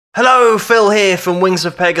Hello, Phil here from Wings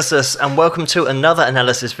of Pegasus, and welcome to another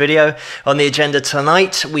analysis video. On the agenda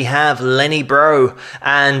tonight, we have Lenny Breau,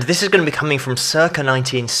 and this is going to be coming from circa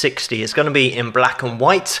 1960. It's going to be in black and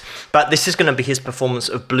white, but this is going to be his performance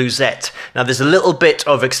of Bluesette. Now, there's a little bit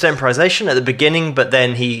of extemporization at the beginning, but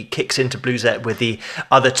then he kicks into Bluesette with the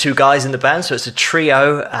other two guys in the band, so it's a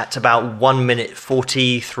trio at about 1 minute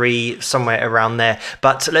 43, somewhere around there.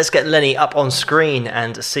 But let's get Lenny up on screen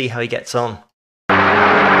and see how he gets on.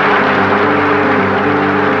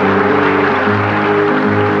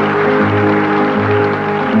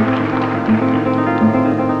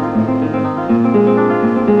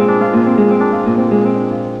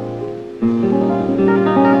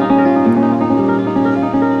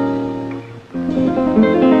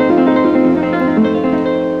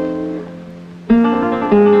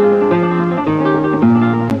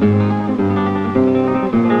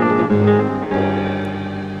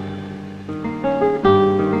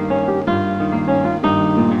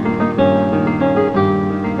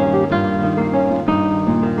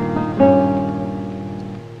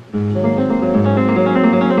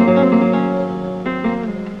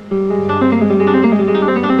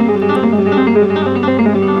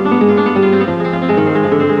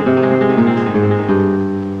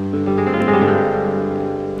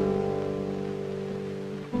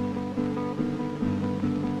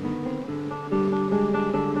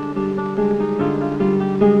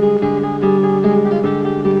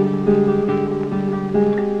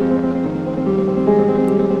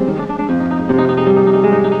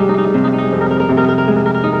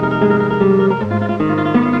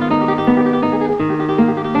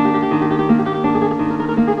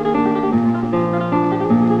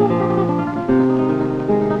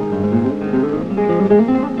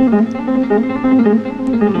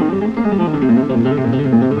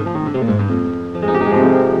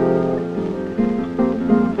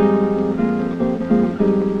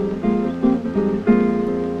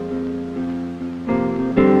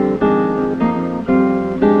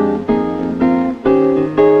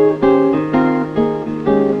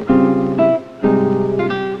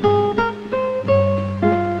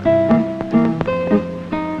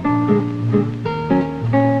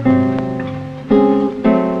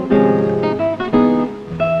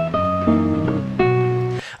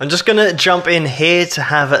 I'm just going to jump in here to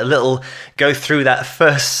have a little go through that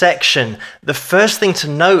first section. The first thing to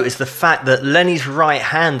note is the fact that Lenny's right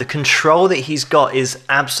hand, the control that he's got is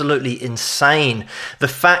absolutely insane. The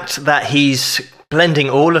fact that he's blending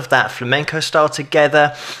all of that flamenco style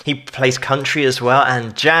together. He plays country as well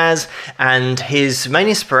and jazz, and his main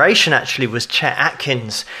inspiration actually was Chet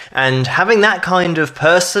Atkins, and having that kind of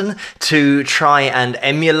person to try and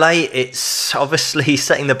emulate, it's obviously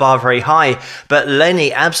setting the bar very high, but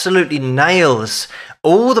Lenny absolutely nails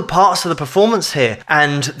all the parts of the performance here,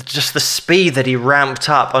 and just the speed that he ramped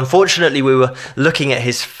up. Unfortunately, we were looking at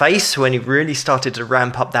his face when he really started to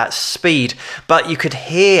ramp up that speed, but you could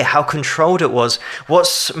hear how controlled it was.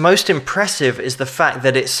 What's most impressive is the fact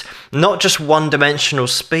that it's not just one-dimensional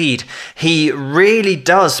speed. He really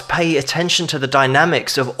does pay attention to the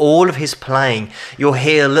dynamics of all of his playing. You'll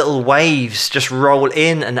hear little waves just roll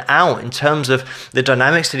in and out in terms of the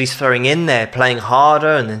dynamics that he's throwing in there, playing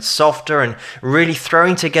harder and then softer, and really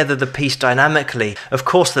throwing together the piece dynamically. Of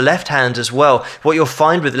course, the left hand as well. What you'll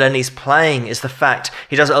find with Lenny's playing is the fact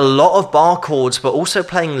he does a lot of bar chords, but also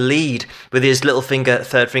playing lead with his little finger,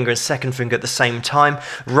 third finger and second finger at the same time.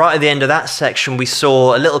 Right at the end of that section, we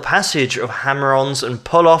saw a little passage of hammer-ons and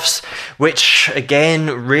pull-offs, which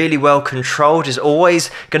again, really well controlled. Is always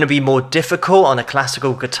going to be more difficult on a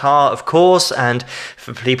classical guitar, of course, and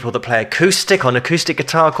for people that play acoustic, on acoustic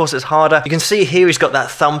guitar, of course, it's harder. You can see here he's got that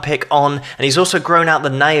thumb pick on, and he's also grown out the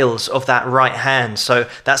nails of that right hand, so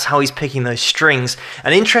that's how he's picking those strings.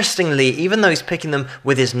 And interestingly, even though he's picking them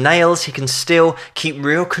with his nails, he can still keep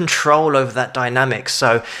real control over that dynamic,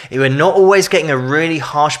 so we're not always getting a really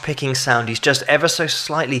harsh picking sound. He's just ever so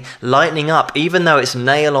slightly lightening up. Even though it's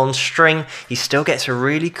nail on string, he still gets a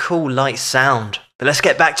really cool light sound. But let's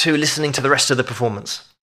get back to listening to the rest of the performance.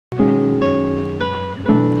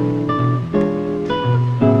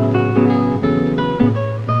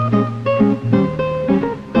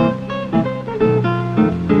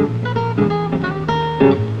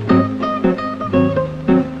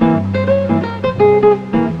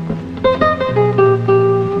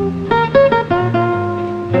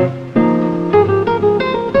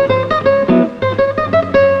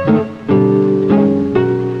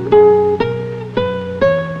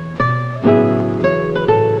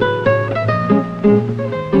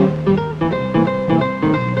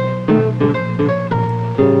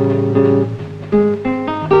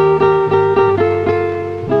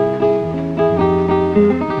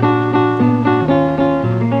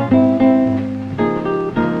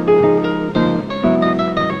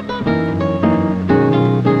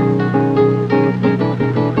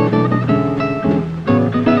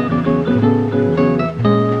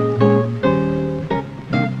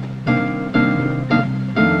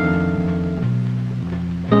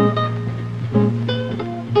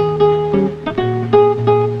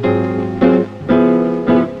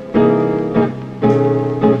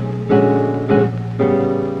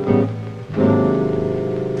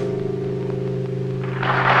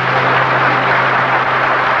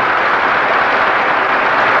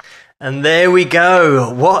 we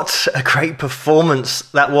go. What a great performance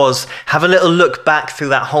that was. Have a little look back through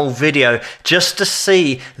that whole video just to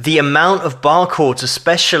see the amount of bar chords,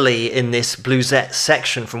 especially in this bluesette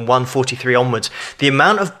section from 143 onwards, the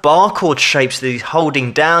amount of bar chord shapes that he's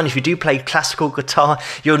holding down. If you do play classical guitar,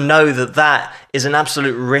 you'll know that that is an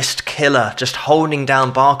absolute wrist killer, just holding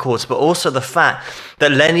down bar chords, but also the fact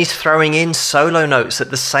that Lenny's throwing in solo notes at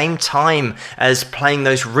the same time as playing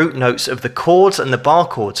those root notes of the chords and the bar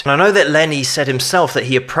chords. And I know that Lenny said himself that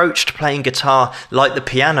he approached playing guitar like the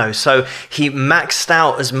piano, so he maxed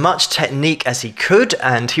out as much technique as he could,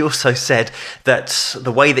 and he also said that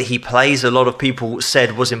the way that he plays, a lot of people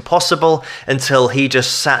said was impossible, until he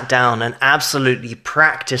just sat down and absolutely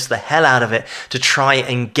practiced the hell out of it to try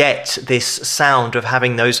and get this sound of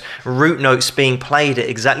having those root notes being played at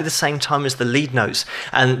exactly the same time as the lead notes.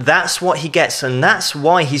 And that's what he gets, and that's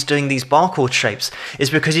why he's doing these bar chord shapes, is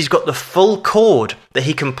because he's got the full chord that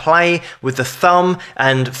he can play with the thumb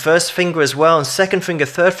and first finger as well, and second finger,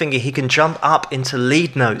 third finger. He can jump up into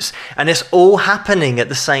lead notes, and it's all happening at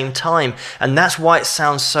the same time, and that's why it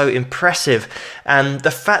sounds so impressive. And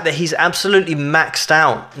the fact that he's absolutely maxed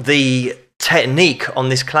out the technique on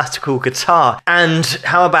this classical guitar. And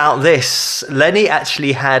how about this? Lenny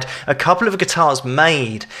actually had a couple of guitars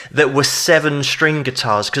made that were 7-string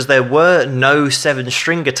guitars, because there were no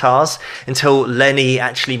 7-string guitars until Lenny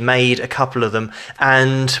actually made a couple of them.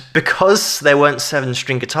 And because there weren't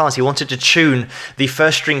 7-string guitars, he wanted to tune the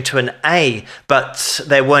first string to an A, but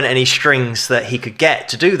there weren't any strings that he could get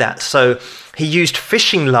to do that. So he used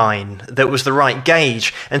fishing line that was the right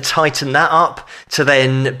gauge and tightened that up to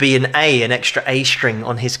then be an A, an extra A string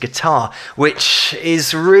on his guitar, which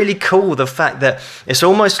is really cool. The fact that it's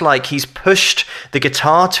almost like he's pushed the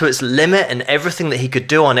guitar to its limit and everything that he could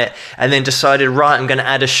do on it, and then decided, right, I'm going to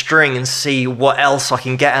add a string and see what else I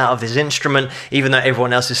can get out of this instrument. Even though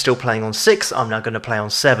everyone else is still playing on 6, I'm now going to play on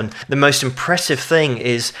 7. The most impressive thing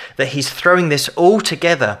is that he's throwing this all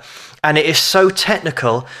together, and it is so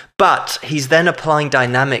technical, but he's then applying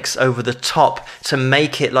dynamics over the top to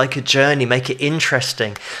make it like a journey, make it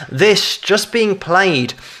interesting. This just being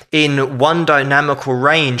played in one dynamical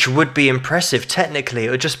range would be impressive technically. It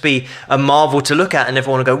would just be a marvel to look at, and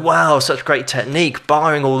everyone would go, wow, such great technique,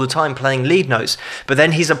 barring all the time playing lead notes. But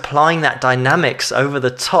then he's applying that dynamics over the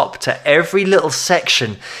top to every little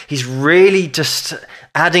section. He's really just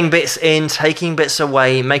adding bits in, taking bits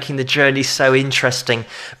away, making the journey so interesting.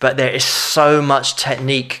 But there is so much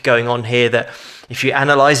technique going on here that if you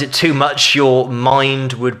analyze it too much, your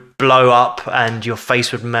mind would blow up and your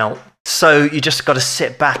face would melt. So you just got to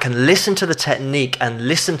sit back and listen to the technique and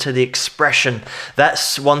listen to the expression.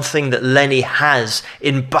 That's one thing that Lenny has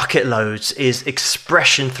in bucket loads, is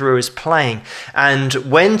expression through his playing. And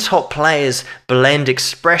when top players blend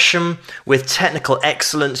expression with technical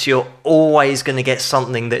excellence, you're always going to get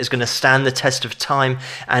something that is going to stand the test of time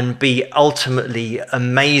and be ultimately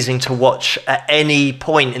amazing to watch at any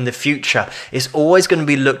point in the future. It's always going to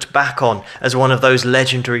be looked back on as one of those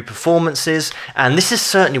legendary performances, and this is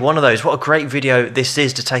certainly one of those. What a great video this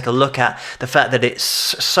is to take a look at, the fact that it's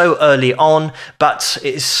so early on, but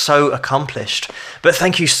it is so accomplished. But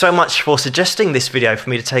thank you so much for suggesting this video for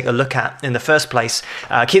me to take a look at in the first place.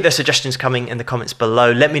 Keep those suggestions coming in the comments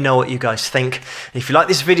below. Let me know what you guys think. If you like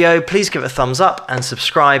this video, please give it a thumbs up and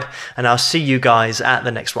subscribe, and I'll see you guys at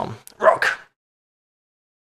the next one.